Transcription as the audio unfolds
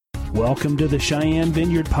Welcome to the Cheyenne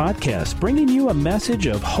Vineyard Podcast, bringing you a message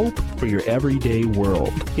of hope for your everyday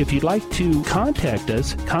world. If you'd like to contact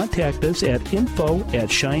us at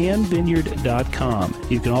info@cheyennevineyard.com.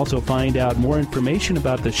 You can also find out more information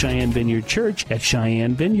about the Cheyenne Vineyard Church at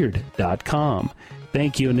cheyennevineyard.com.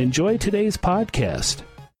 Thank you and enjoy today's podcast.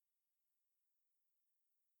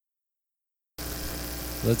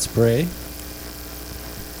 Let's pray.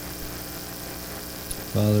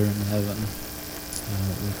 Father in heaven,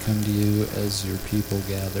 we come to you as your people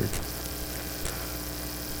gathered.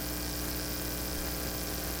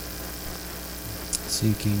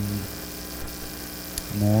 Seeking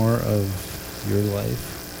more of your life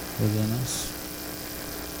within us.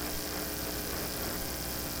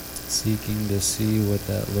 Seeking to see what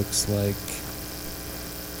that looks like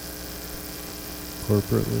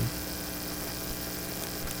corporately.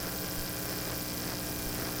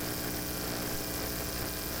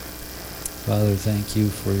 Father, thank you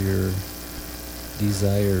for your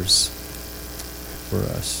desires for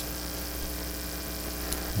us.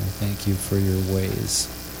 And thank you for your ways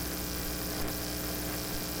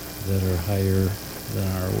that are higher than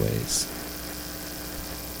our ways.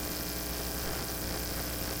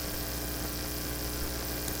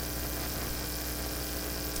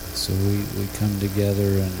 So we come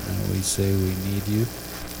together and we say we need you.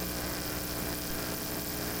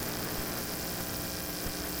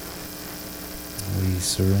 We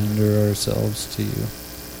surrender ourselves to you.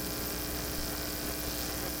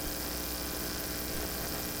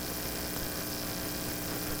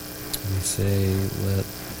 We say, let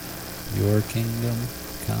your kingdom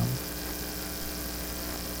come.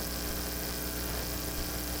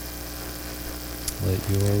 Let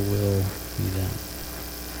your will be done.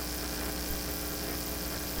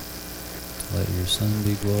 Let your Son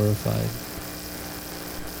be glorified.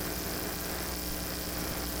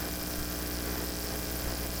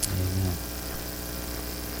 Amen.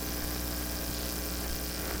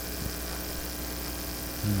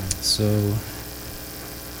 So,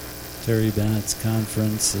 Terry Bennett's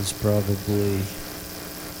conference is probably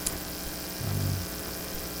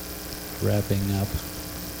wrapping up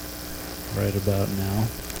right about now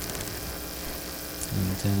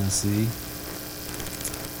in Tennessee.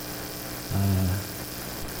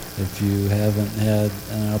 If you haven't had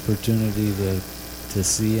an opportunity to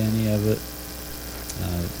see any of it,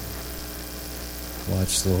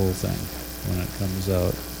 watch the whole thing when it comes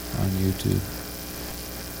out on YouTube.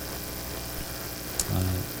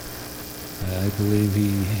 I believe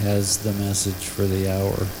he has the message for the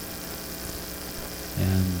hour.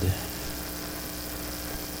 And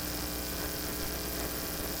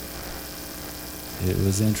it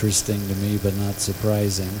was interesting to me, but not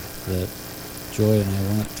surprising, that Joy and I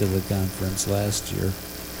went to the conference last year,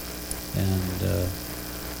 and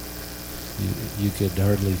you could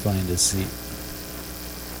hardly find a seat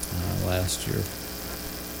last year.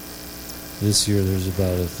 This year there's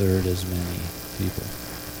about a third as many people.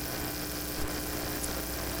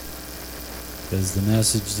 Because the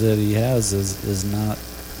message that he has is not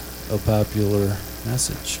a popular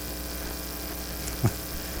message.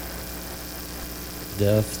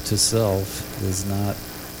 Death to self is not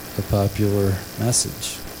a popular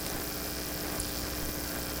message.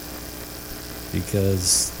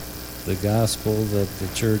 Because the gospel that the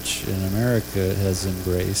church in America has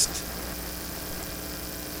embraced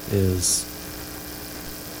is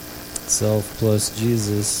self plus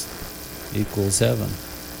Jesus equals heaven.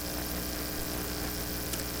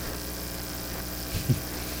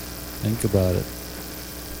 Think about it.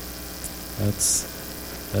 That's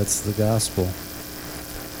the gospel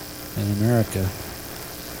in America.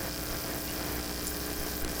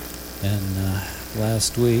 And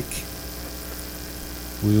last week,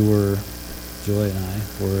 Joy and I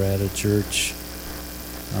were at a church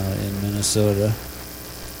in Minnesota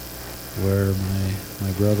where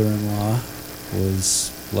my brother-in-law was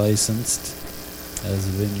licensed as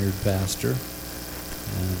a vineyard pastor.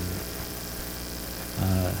 And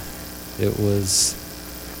it was,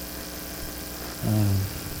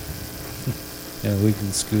 yeah, we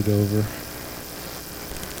can scoot over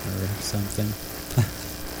or something.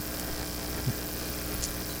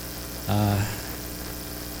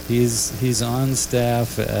 He's on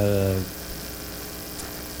staff at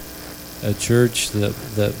a church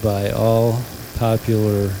that by all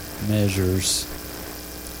popular measures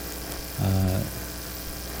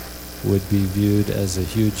would be viewed as a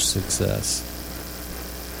huge success.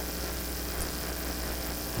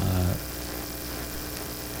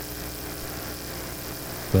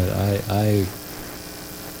 But I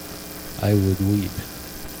would weep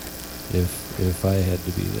if I had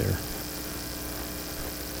to be there.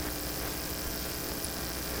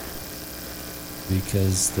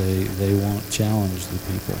 because they won't challenge the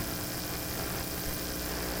people.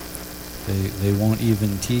 They won't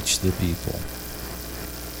even teach the people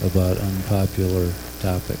about unpopular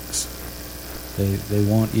topics. They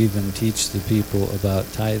won't even teach the people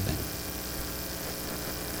about tithing.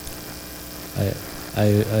 I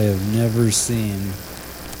have never seen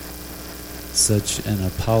such an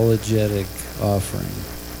apologetic offering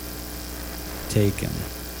taken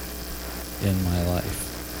in my life.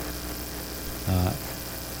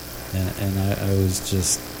 And I was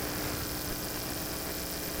just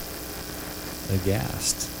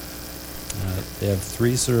aghast. They have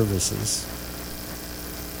 3 services,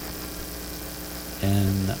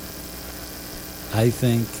 and I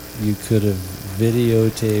think you could have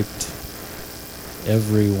videotaped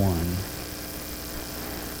every one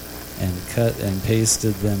and cut and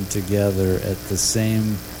pasted them together at the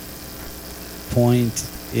same point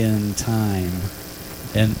in time,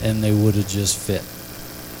 and they would have just fit.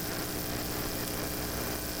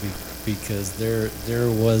 Because there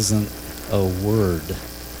wasn't a word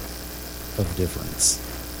of difference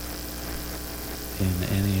in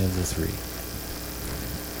any of the 3.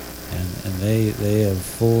 And they have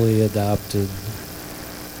fully adopted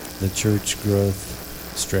the church growth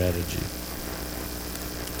strategy.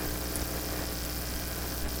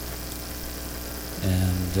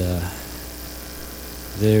 And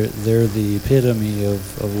they're the epitome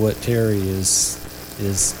of what Terry is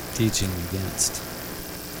teaching against.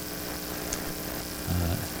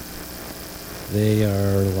 They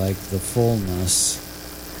are like the fullness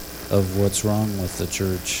of what's wrong with the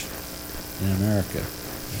church in America.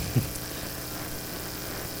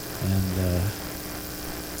 And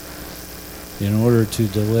in order to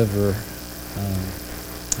deliver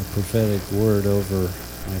a prophetic word over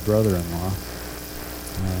my brother-in-law,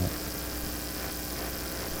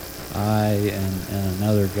 I and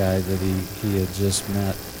another guy that he had just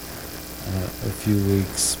met a few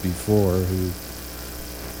weeks before, who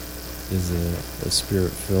is a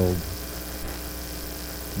spirit-filled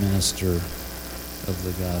minister of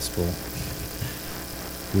the gospel.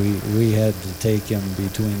 We had to take him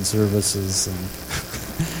between services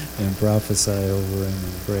and prophesy over him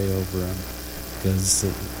and pray over him, because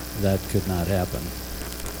that could not happen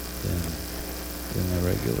in a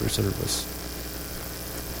regular service.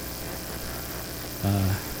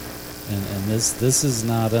 And this is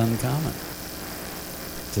not uncommon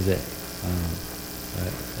today.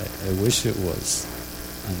 I wish it was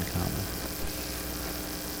uncommon.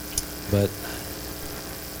 But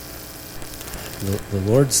the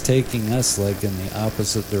Lord's taking us like in the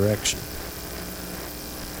opposite direction.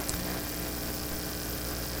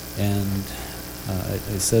 And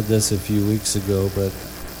I said this a few weeks ago, but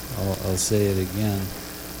I'll say it again.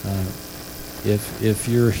 If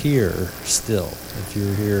you're here still, if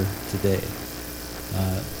you're here today,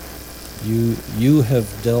 you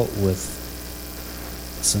have dealt with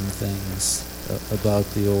some things about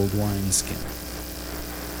the old wineskin,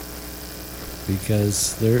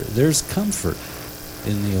 because there's comfort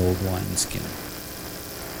in the old wineskin,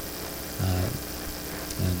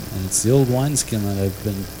 and it's the old wineskin that I've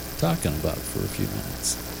been talking about for a few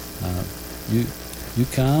minutes. You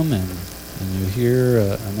come and you hear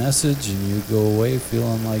a message, and you go away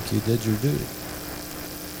feeling like you did your duty,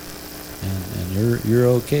 and you're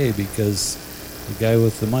okay because the guy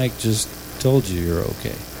with the mic just told you you're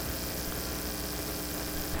okay.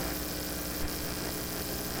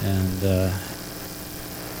 And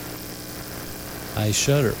I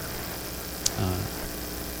shudder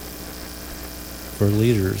for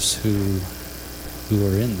leaders who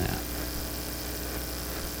are in that,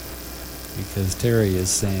 because Terry is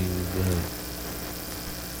saying that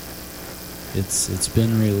it's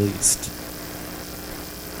been released,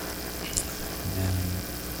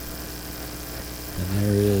 and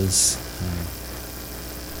there is,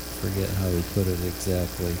 forget how he put it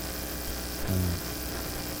exactly.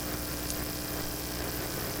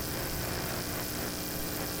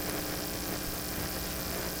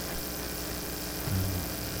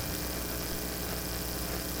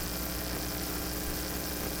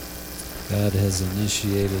 God has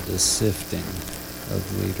initiated a sifting of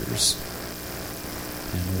leaders,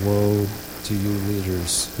 and woe to you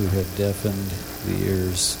leaders who have deafened the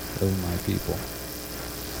ears of my people.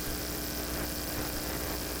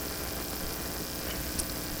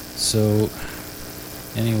 So,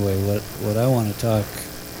 anyway, what I want to talk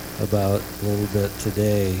about a little bit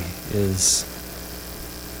today is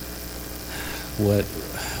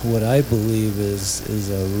what I believe is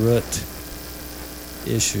a root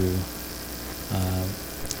issue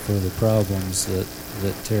for the problems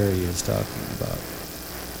that Terry is talking about.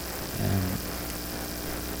 And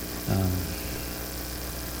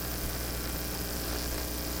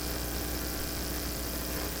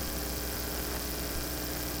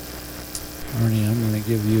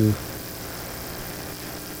give you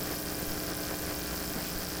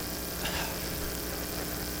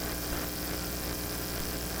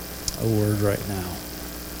a word right now,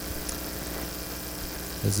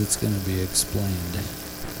 as it's going to be explained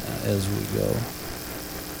as we go.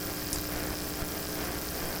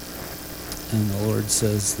 And the Lord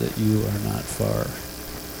says that you are not far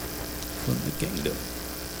from the kingdom.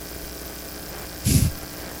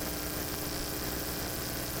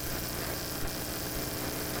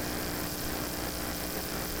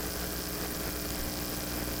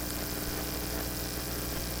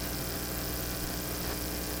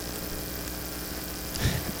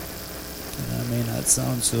 And that may not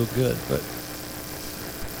sound so good, but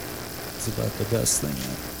it's about the best thing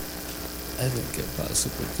that I think it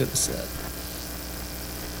possibly could have said.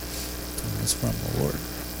 And it's from the Lord.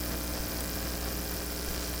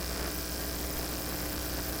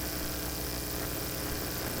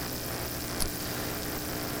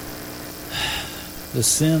 The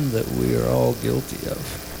sin that we are all guilty of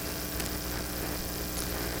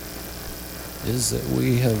is that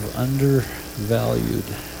we have undervalued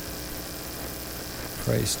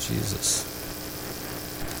Christ Jesus.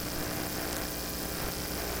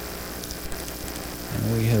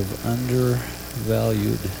 And we have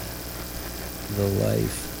undervalued the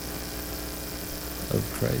life of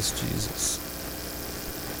Christ Jesus.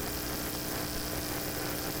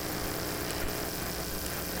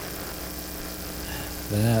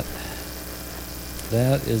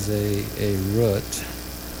 That is a root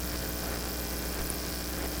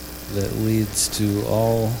that leads to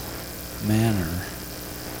all manner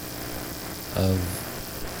of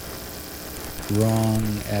wrong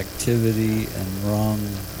activity and wrong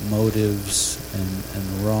motives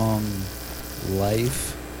and wrong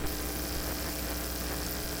life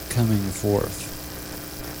coming forth.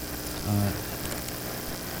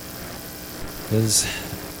 Because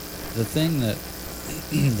the thing that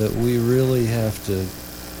we really have to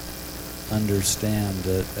understand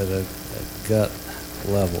at a gut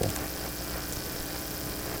level,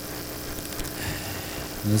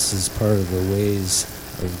 this is part of the ways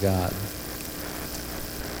of God.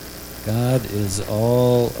 God is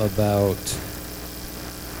all about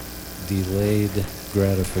delayed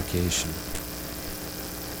gratification,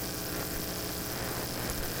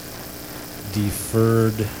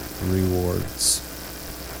 deferred rewards.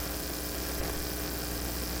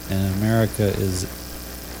 And America is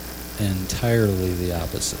entirely the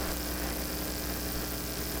opposite.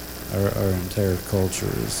 Our entire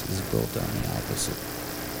culture is built on the opposite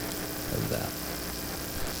of that.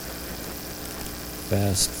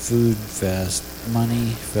 Fast food, fast money,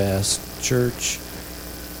 fast church,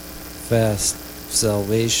 fast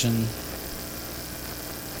salvation,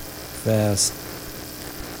 fast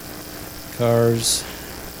cars,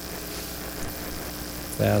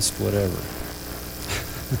 fast whatever.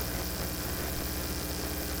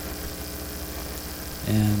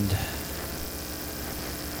 And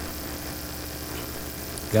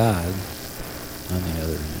God, on the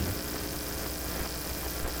other hand,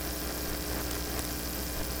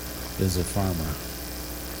 is a farmer.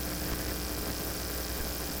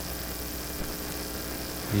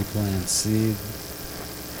 He plants seed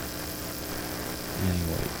and he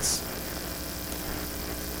waits.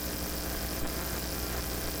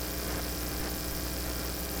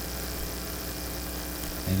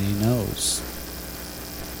 And he knows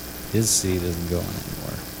his seed isn't going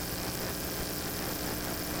anywhere.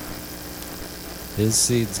 His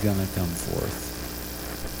seed's going to come forth.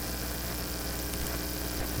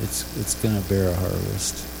 It's going to bear a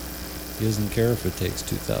harvest. He doesn't care if it takes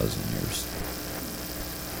 2,000 years.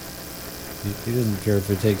 He doesn't care if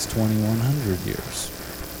it takes 2,100 years,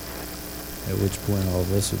 at which point all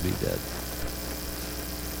of us would be dead.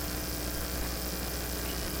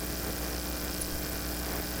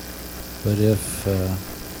 But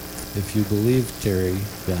if you believe Terry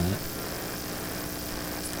Bennett,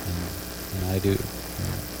 and I do,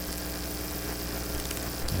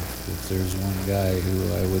 if there's one guy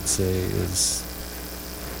who I would say is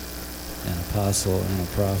an apostle and a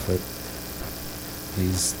prophet,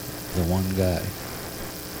 he's the one guy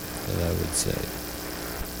that I would say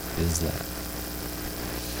is that.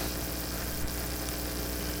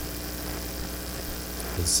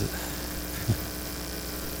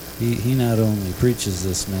 He not only preaches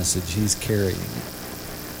this message, he's carrying it.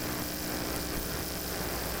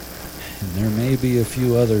 And there may be a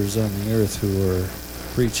few others on the earth who are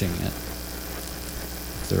preaching it.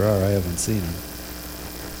 If there are, I haven't seen them.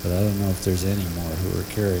 But I don't know if there's any more who are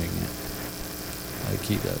carrying it like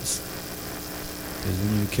he does. Because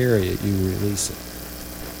when you carry it, you release it.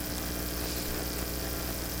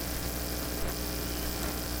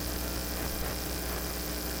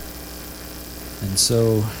 And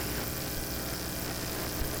so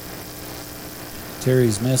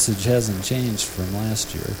Terry's message hasn't changed from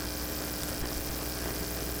last year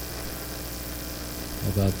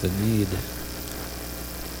about the need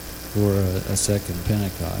for a second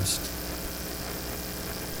Pentecost.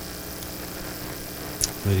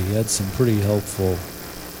 But he had some pretty helpful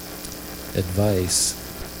advice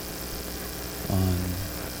on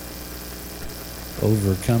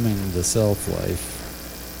overcoming the self-life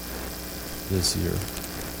this year.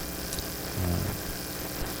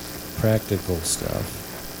 Practical stuff.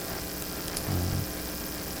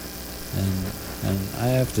 And I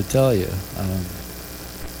have to tell you,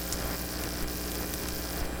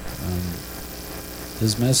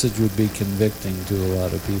 his message would be convicting to a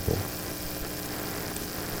lot of people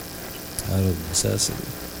out of necessity.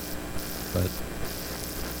 But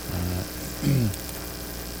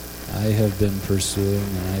I have been pursuing,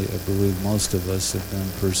 and I believe most of us have been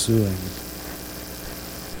pursuing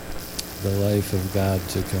the life of God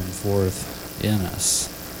to come forth in us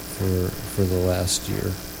for the last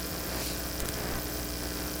year.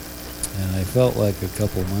 And I felt like a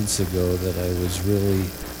couple months ago that I was really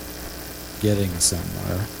getting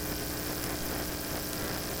somewhere.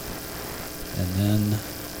 And then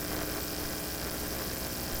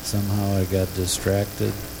somehow I got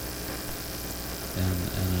distracted,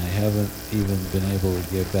 and I haven't even been able to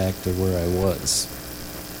get back to where I was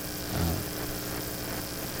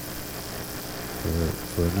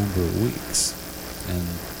for a number of weeks, and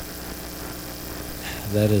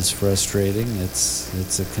that is frustrating.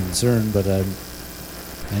 It's a concern, but I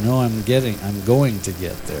know I'm going to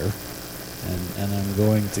get there, and I'm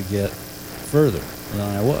going to get further than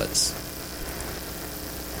I was.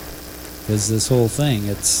 Because this whole thing,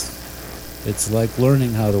 it's like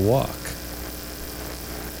learning how to walk.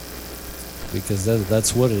 Because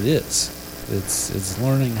that's what it is. It's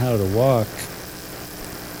learning how to walk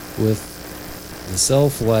with the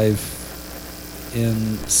self-life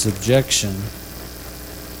in subjection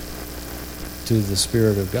to the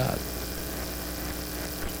Spirit of God.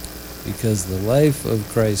 Because the life of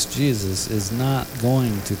Christ Jesus is not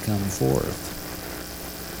going to come forth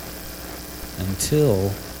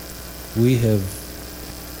until we have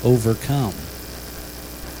overcome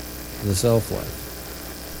the self-life.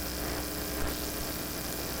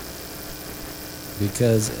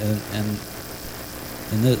 Because, and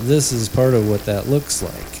this is part of what that looks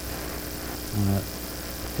like.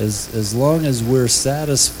 As long as we're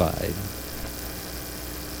satisfied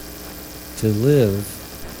to live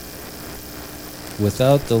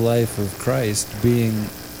without the life of Christ being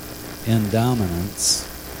in dominance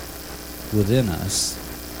within us,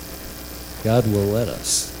 God will let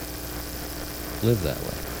us live that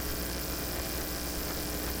way.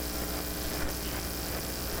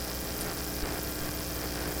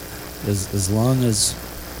 As long as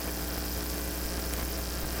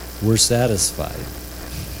we're satisfied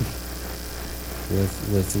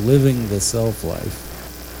with living the self-life,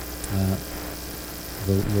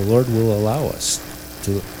 the Lord will allow us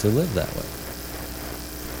to live that way.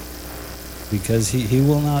 Because He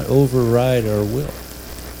will not override our will.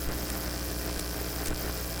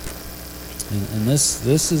 And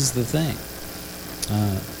this is the thing,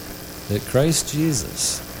 that Christ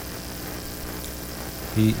Jesus,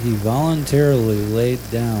 He voluntarily laid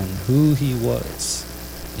down who He was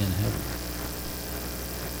in heaven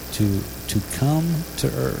to come to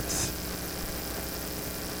earth.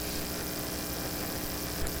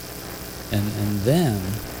 And then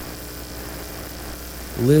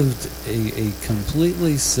lived a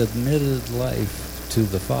completely submitted life to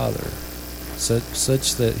the Father,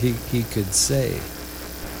 such that he could say,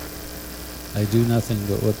 I do nothing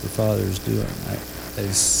but what the Father is doing. I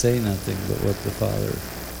say nothing but what the Father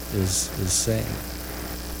is saying.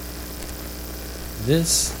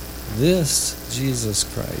 This Jesus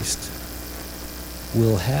Christ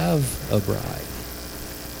will have a bride.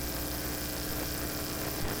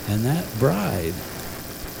 And that bride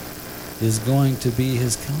is going to be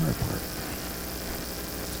His counterpart.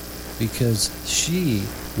 Because she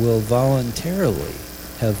will voluntarily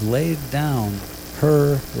have laid down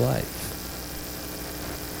her life.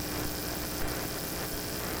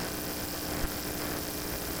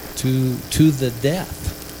 To the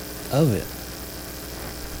death of it.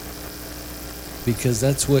 Because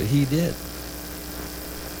that's what He did.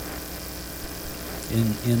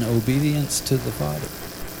 In obedience to the Father.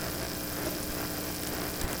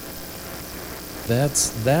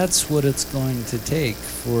 That's what it's going to take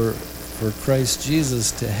for Christ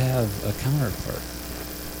Jesus to have a counterpart.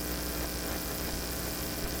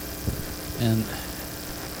 And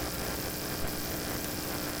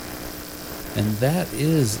And that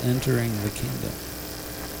is entering the kingdom.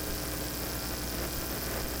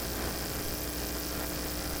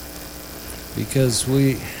 Because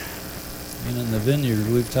in the vineyard,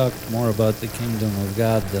 we've talked more about the kingdom of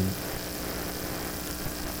God than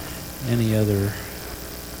any other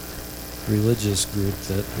religious group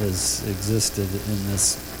that has existed in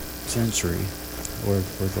this century or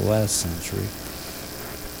the last century.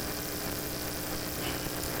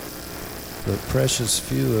 But precious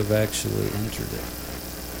few have actually entered it.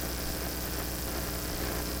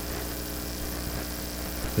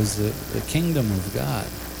 Because the kingdom of God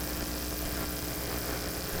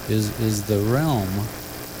is the realm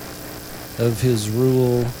of his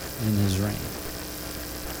rule and his reign.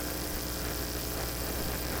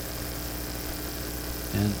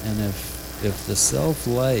 And if the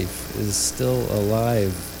self-life is still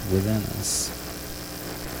alive within us,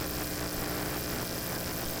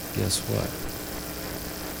 guess what?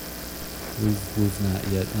 We've not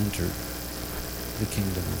yet entered the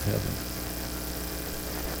kingdom of heaven.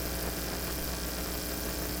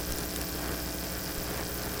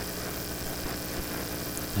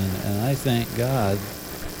 And I thank God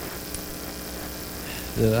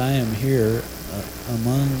that I am here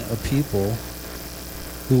among a people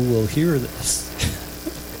who will hear this.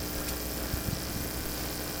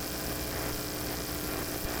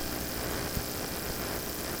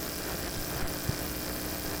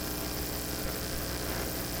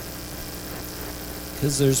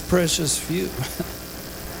 Because there's precious few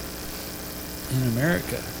in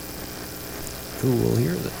America who will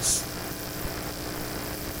hear this.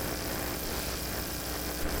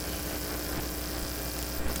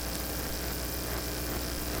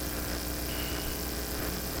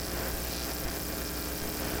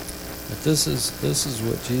 But this is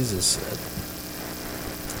what Jesus said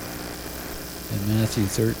in Matthew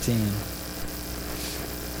 13.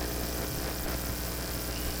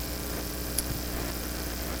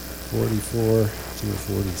 (44 through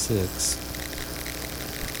 46).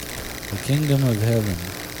 The kingdom of heaven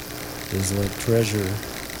is like treasure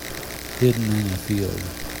hidden in a field,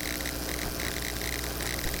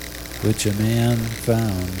 which a man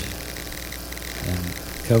found and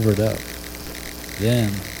covered up.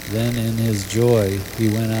 Then in his joy he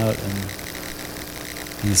went out and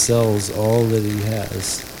he sells all that he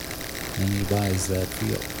has and he buys that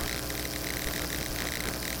field.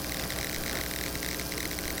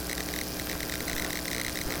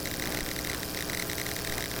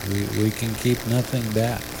 We can keep nothing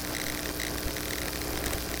back.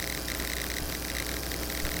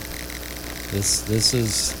 This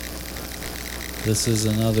is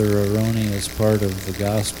another erroneous part of the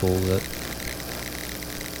gospel that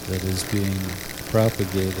is being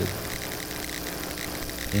propagated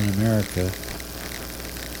in America,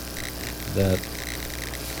 that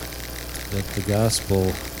the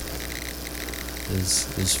gospel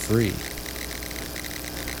is free.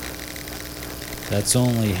 That's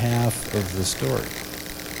only half of the story.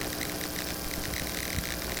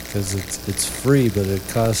 Because it's free, but it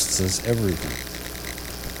costs us everything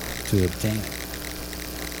to obtain it.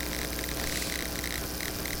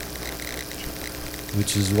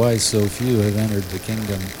 Which is why so few have entered the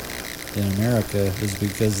kingdom in America, is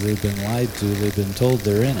because they've been lied to, they've been told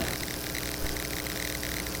they're in it.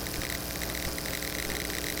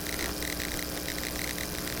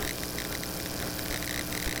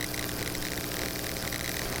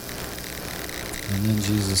 And then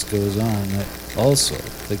Jesus goes on that also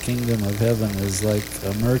the kingdom of heaven is like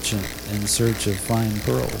a merchant in search of fine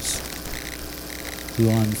pearls, who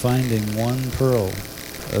on finding one pearl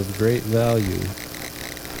of great value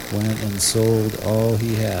went and sold all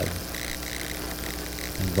he had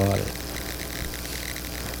and bought it.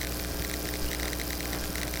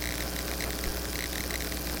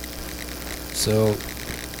 So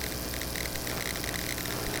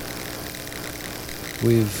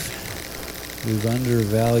we've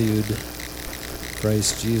undervalued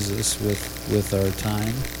Christ Jesus with our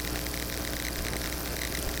time.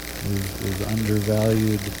 We've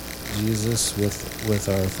undervalued Jesus with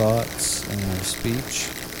our thoughts and our speech.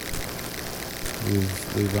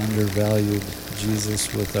 We've undervalued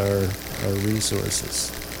Jesus with our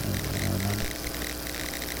resources and our money.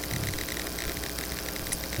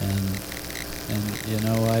 And you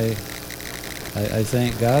know, I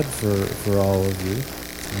thank God for all of you,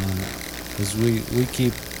 because we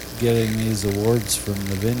keep getting these awards from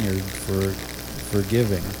the Vineyard for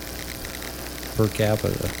giving per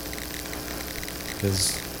capita.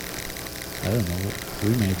 Because I don't know,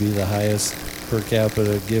 we may be the highest per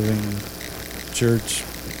capita giving church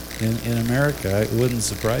in America. It wouldn't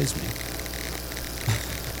surprise me.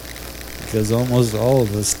 because almost all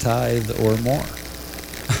of us tithe or more.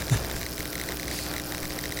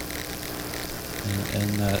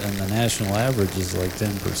 and the national average is like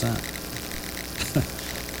 10%.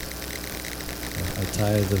 A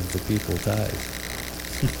tithe of the people tithe.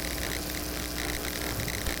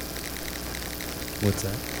 What's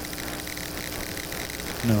that?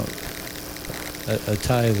 No, a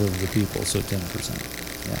tithe of the people, so 10%.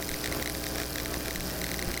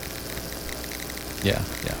 Yeah.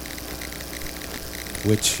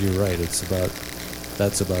 Which, you're right, that's about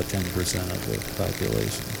 10% of the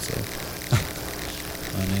population, so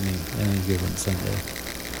on any given Sunday.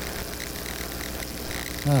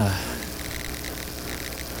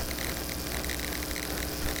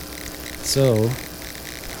 So,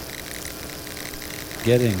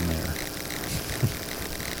 getting there.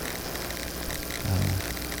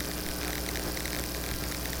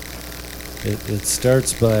 It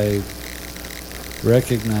starts by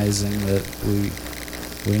recognizing that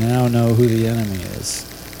we now know who the enemy is,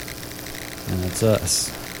 and it's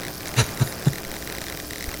us.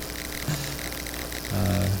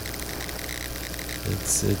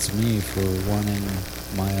 It's me for wanting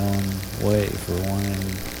my own way, for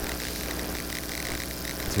wanting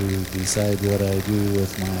to decide what I do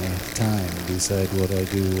with my time, decide what I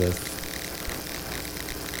do with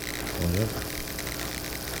whatever.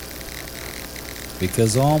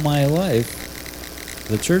 Because all my life,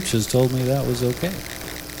 the church has told me that was okay.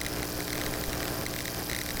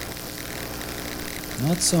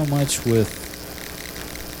 Not so much with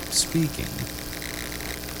speaking,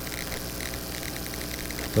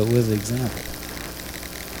 but with example.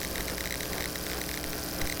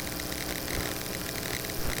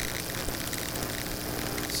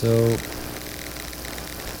 So,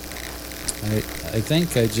 I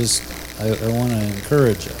think I want to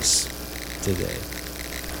encourage us today.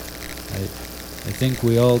 I think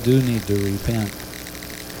we all do need to repent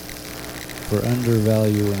for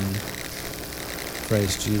undervaluing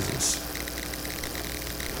Christ Jesus,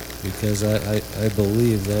 because I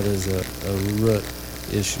believe that is a root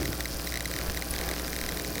issue.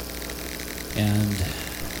 And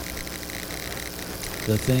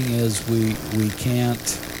the thing is, we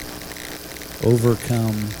can't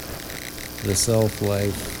overcome the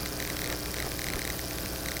self-life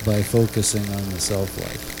by focusing on the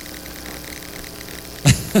self-life.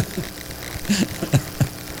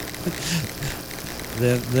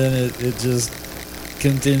 then it just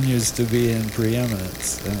continues to be in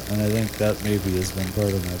preeminence, and I think that maybe has been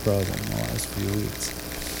part of my problem in the last few weeks.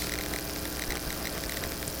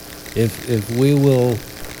 If we will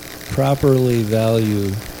properly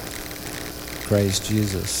value Christ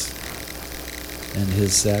Jesus and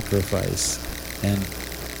his sacrifice, and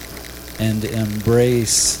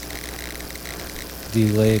embrace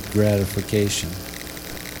delayed gratification,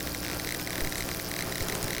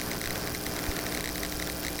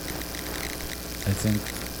 I think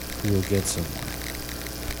we'll get somewhere.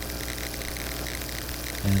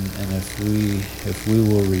 And if we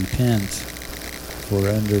will repent for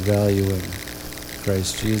undervaluing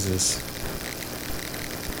Christ Jesus,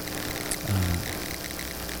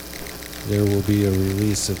 there will be a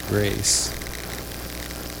release of grace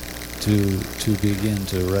to begin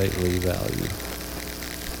to rightly value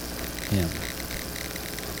him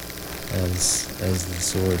as the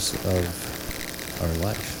source of our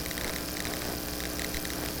life.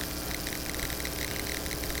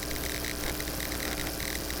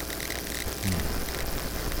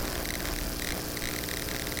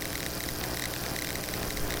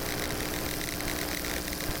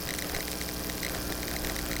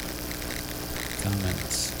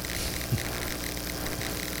 Comments?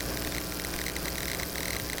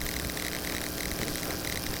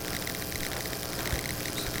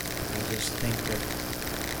 I just think that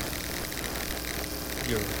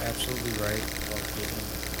you're absolutely right about giving.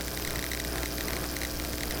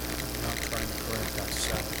 I'm not trying to correct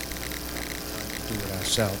ourselves, trying to do it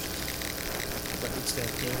ourselves, but it's that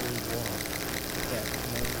daily walk, that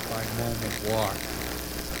moment by moment walk,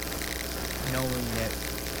 knowing that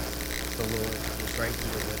the Lord is right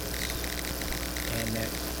here with us, and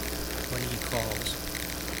that when he calls,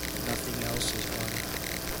 nothing else is going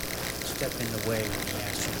to step in the way when he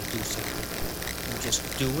asks you to do something. You just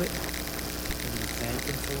do it, and you thank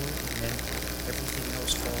him for it, and then everything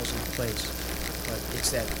else falls in place. But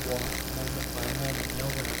it's that walk moment by moment,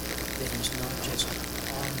 knowing that he's not just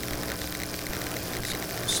on earth, but he's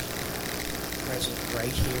also present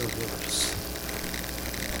right here with us.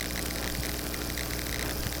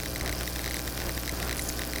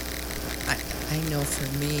 I know for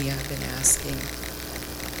me, I've been asking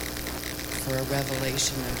for a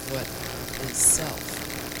revelation of what is self.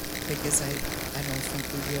 because I don't think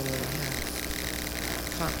we really have.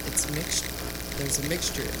 It's mixed. There's a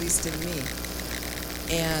mixture, at least in me.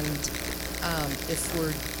 And if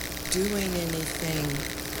we're doing anything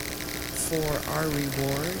for our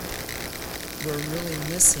reward, we're really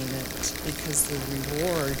missing it, because the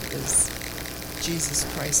reward is Jesus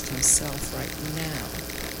Christ himself right now,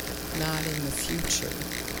 not in the future.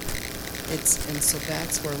 And so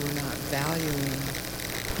that's where we're not valuing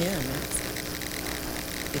him.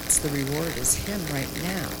 It's the reward is him right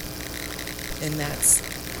now. And that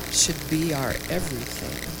should be our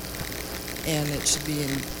everything. And it should be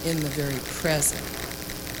in the very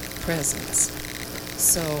presence.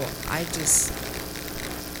 So I just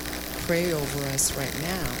pray over us right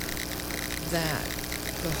now that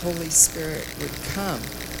the Holy Spirit would come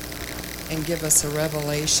and give us a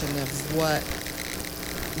revelation of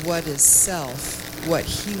what is self, what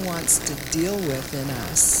he wants to deal with in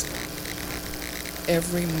us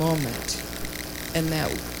every moment, and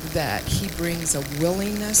that he brings a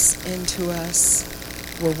willingness into us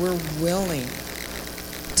where we're willing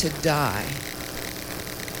to die.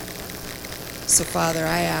 So, Father,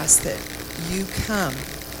 I ask that you come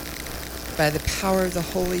by the power of the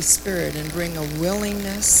Holy Spirit and bring a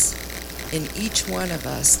willingness in each one of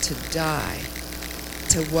us to die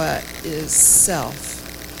to what is self.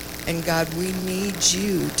 And God, we need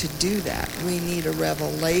you to do that. We need a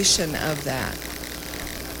revelation of that.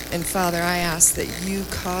 And Father, I ask that you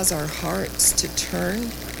cause our hearts to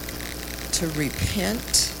turn, to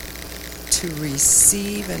repent, to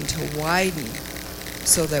receive, and to widen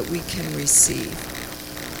so that we can receive.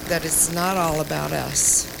 That it's not all about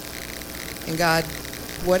us. And God,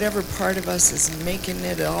 whatever part of us is making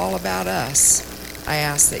it all about us, I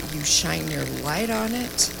ask that you shine your light on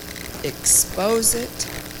it, expose it,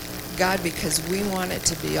 God, because we want it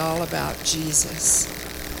to be all about Jesus.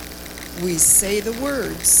 We say the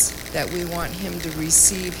words that we want him to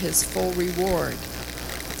receive his full reward.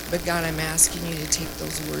 But God, I'm asking you to take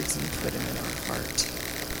those words and put them in our heart.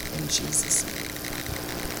 In Jesus' name.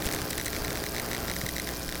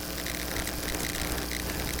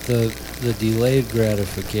 The delayed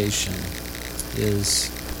gratification is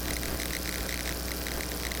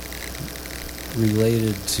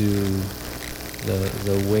related to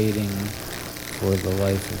the waiting for the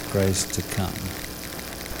life of Christ to come,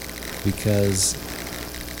 because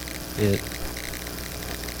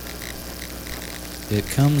it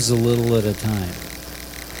comes a little at a time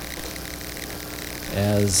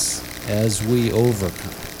as we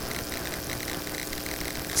overcome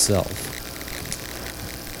self.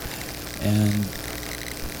 And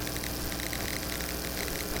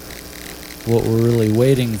what we're really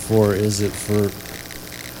waiting for is it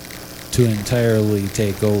to entirely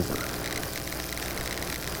take over,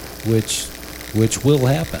 which will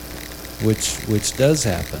happen, which does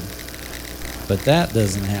happen, but that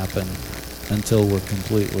doesn't happen until we're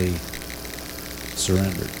completely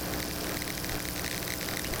surrendered.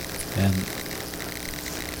 And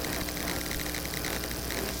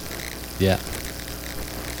yeah.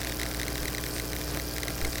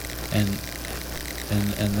 And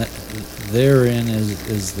therein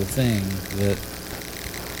is the thing, that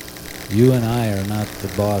you and I are not the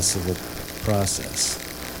boss of the process.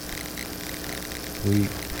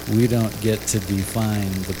 We don't get to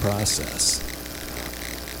define the process.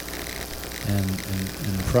 And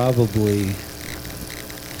probably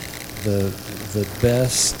the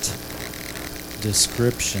best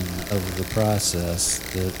description of the process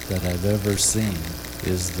that I've ever seen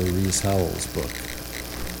is the Rees Howells book.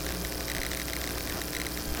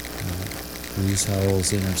 Rees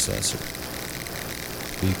Howells Intercessor,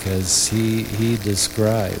 because he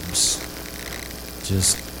describes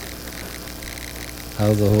just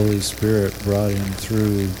how the Holy Spirit brought him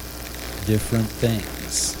through different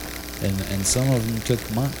things, and some of them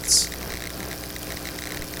took months,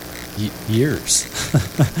 years,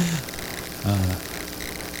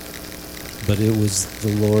 but it was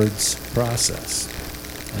the Lord's process,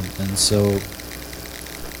 and so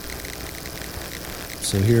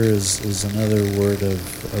here is another word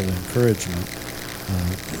of encouragement,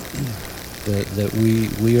 that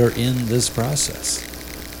we are in this process.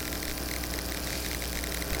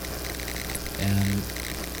 And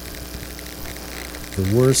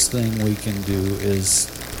the worst thing we can do is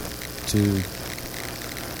to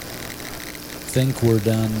think we're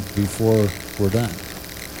done before we're done.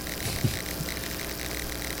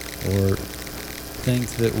 Or think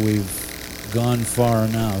that we've gone far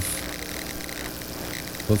enough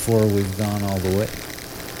before we've gone all the way.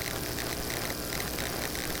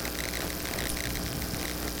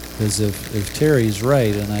 Because if Terry's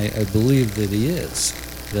right, and I believe that he is,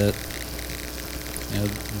 that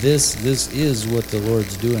This is what the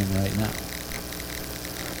Lord's doing right now.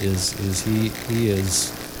 Is he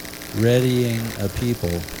is readying a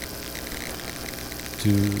people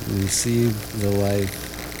to receive the life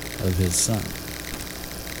of his Son.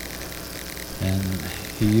 And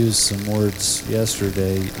he used some words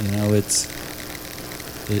yesterday.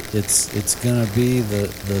 It's going to be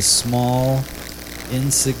the small,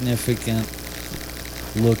 insignificant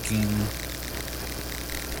looking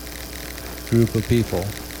group of people.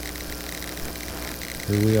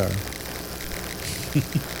 Here we are.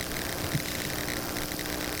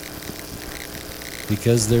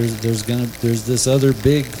 Because there's this other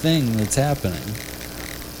big thing that's happening.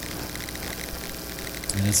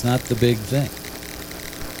 And it's not the big thing.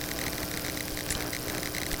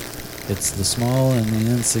 It's the small and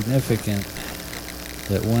the insignificant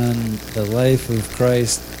that when the life of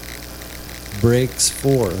Christ breaks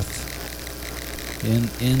forth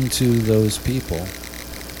into those people,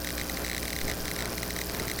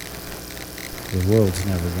 the world's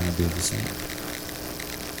never going to be the same.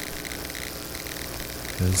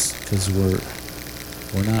 Because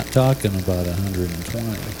we're not talking about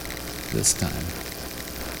 120 this time.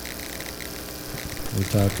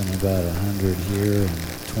 We're talking about 100 here and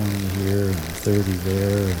 20 here and 30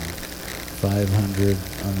 there and 500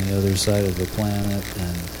 on the other side of the planet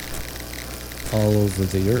and all over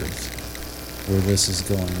the earth where this is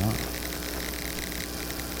going on.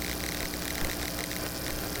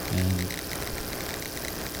 And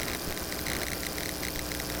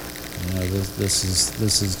this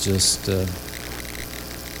is just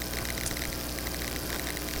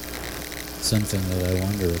something that I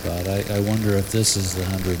wonder about. I wonder if this is the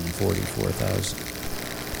 144,000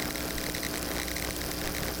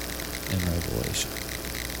 in Revelation.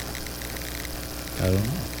 I don't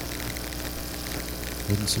know.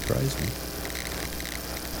 Wouldn't surprise me.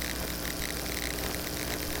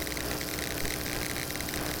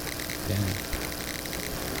 Yeah.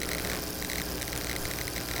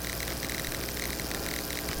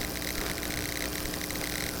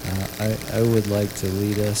 I would like to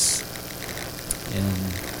lead us in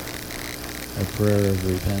a prayer of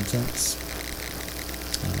repentance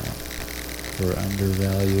for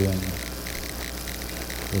undervaluing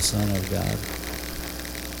the Son of God.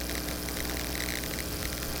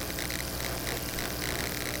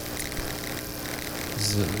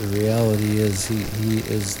 The reality is he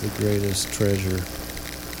is the greatest treasure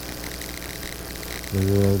the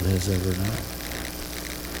world has ever known.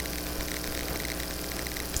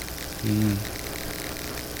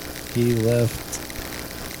 He left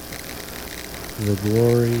the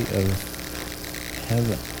glory of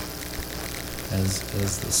heaven as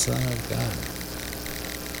the Son of God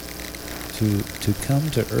to come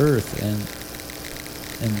to earth and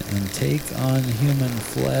take on human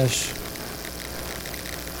flesh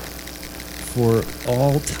for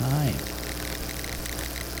all time.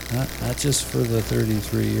 Not just for the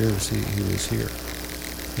 33 years he was here.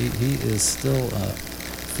 He is still a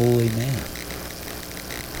fully man.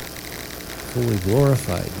 Fully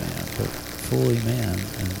glorified man, but fully man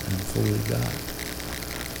and fully God.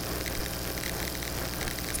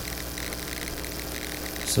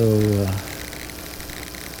 So,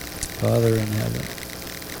 Father in heaven,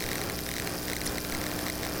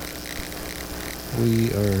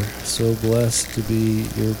 we are so blessed to be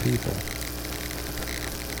your people.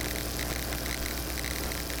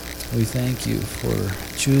 We thank you for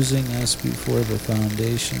choosing us before the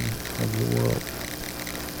foundation of the world.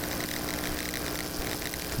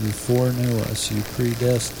 You foreknew us, you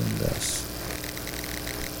predestined us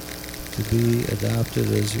to be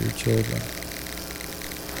adopted as your children.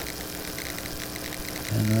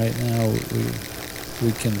 And right now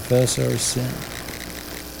we confess our sin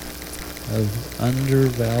of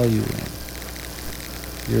undervaluing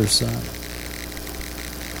your Son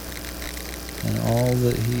and all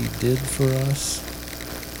that he did for us,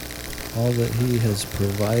 all that he has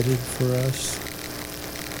provided for us.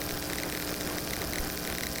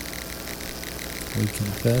 We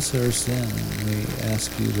confess our sin and we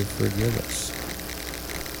ask you to forgive us.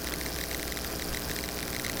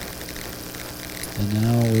 And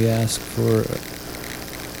now we ask for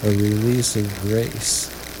a release of grace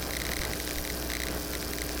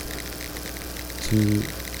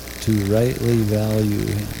to rightly value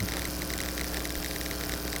him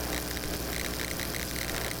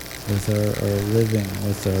with our living,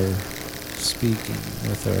 with our speaking,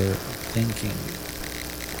 with our thinking.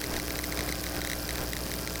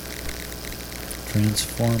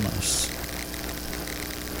 Transform us,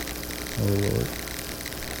 O Lord.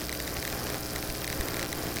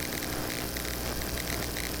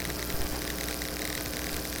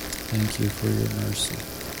 Thank you for your mercy.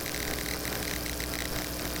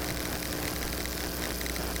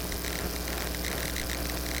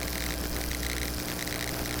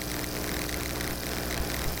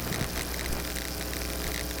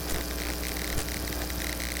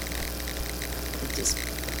 I just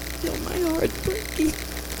feel my heart breaking.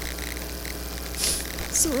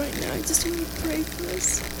 So right now, I just want to pray for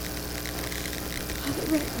us. Father,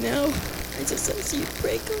 right now, I just ask you to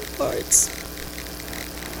break our hearts.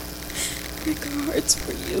 Break our hearts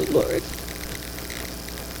for you, Lord.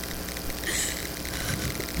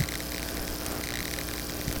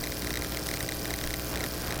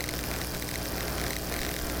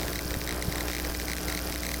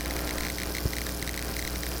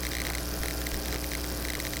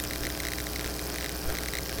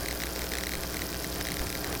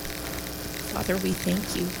 Father, we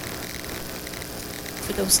thank you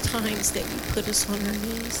for those times that you put us on our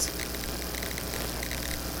knees,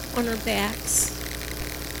 on our backs,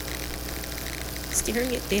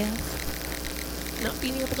 staring at death, not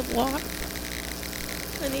being able to walk,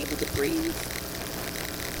 unable to breathe.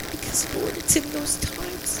 Because, Lord, it's in those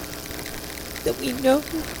times that we know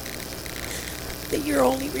that your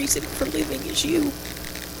only reason for living is you.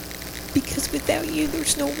 Because without you,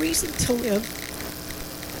 there's no reason to live.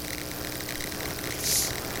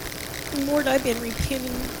 Lord, I've been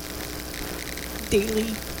repenting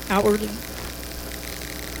daily, hourly.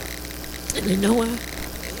 And I know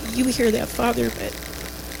you hear that, Father, but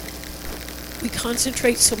we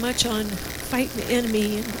concentrate so much on fighting the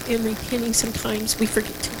enemy and repenting sometimes we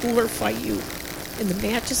forget to glorify you and the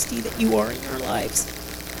majesty that you are in our lives.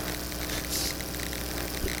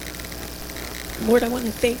 Lord, I want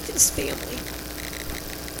to thank this family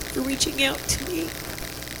for reaching out to me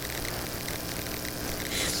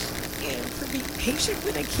and for being patient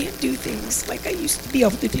when I can't do things like I used to be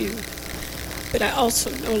able to do. But I also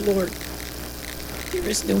know, Lord, there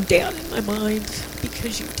is no doubt in my mind,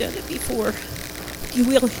 because you've done it before, you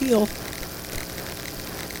will heal.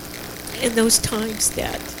 And those times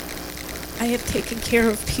that I have taken care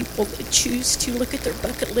of people that choose to look at their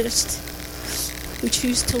bucket list, who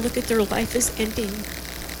choose to look at their life as ending,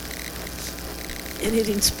 and it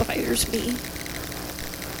inspires me.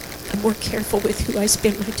 I'm more careful with who I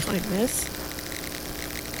spend my time with.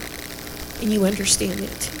 And you understand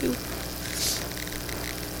that too.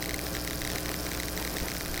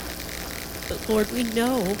 But Lord, we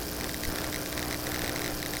know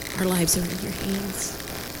our lives are in your hands.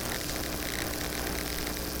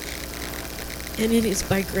 And it is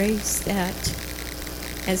by grace that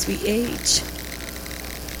as we age,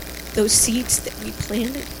 those seeds that we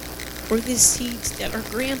planted, or the seeds that our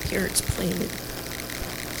grandparents planted,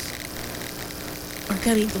 are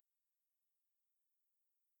going to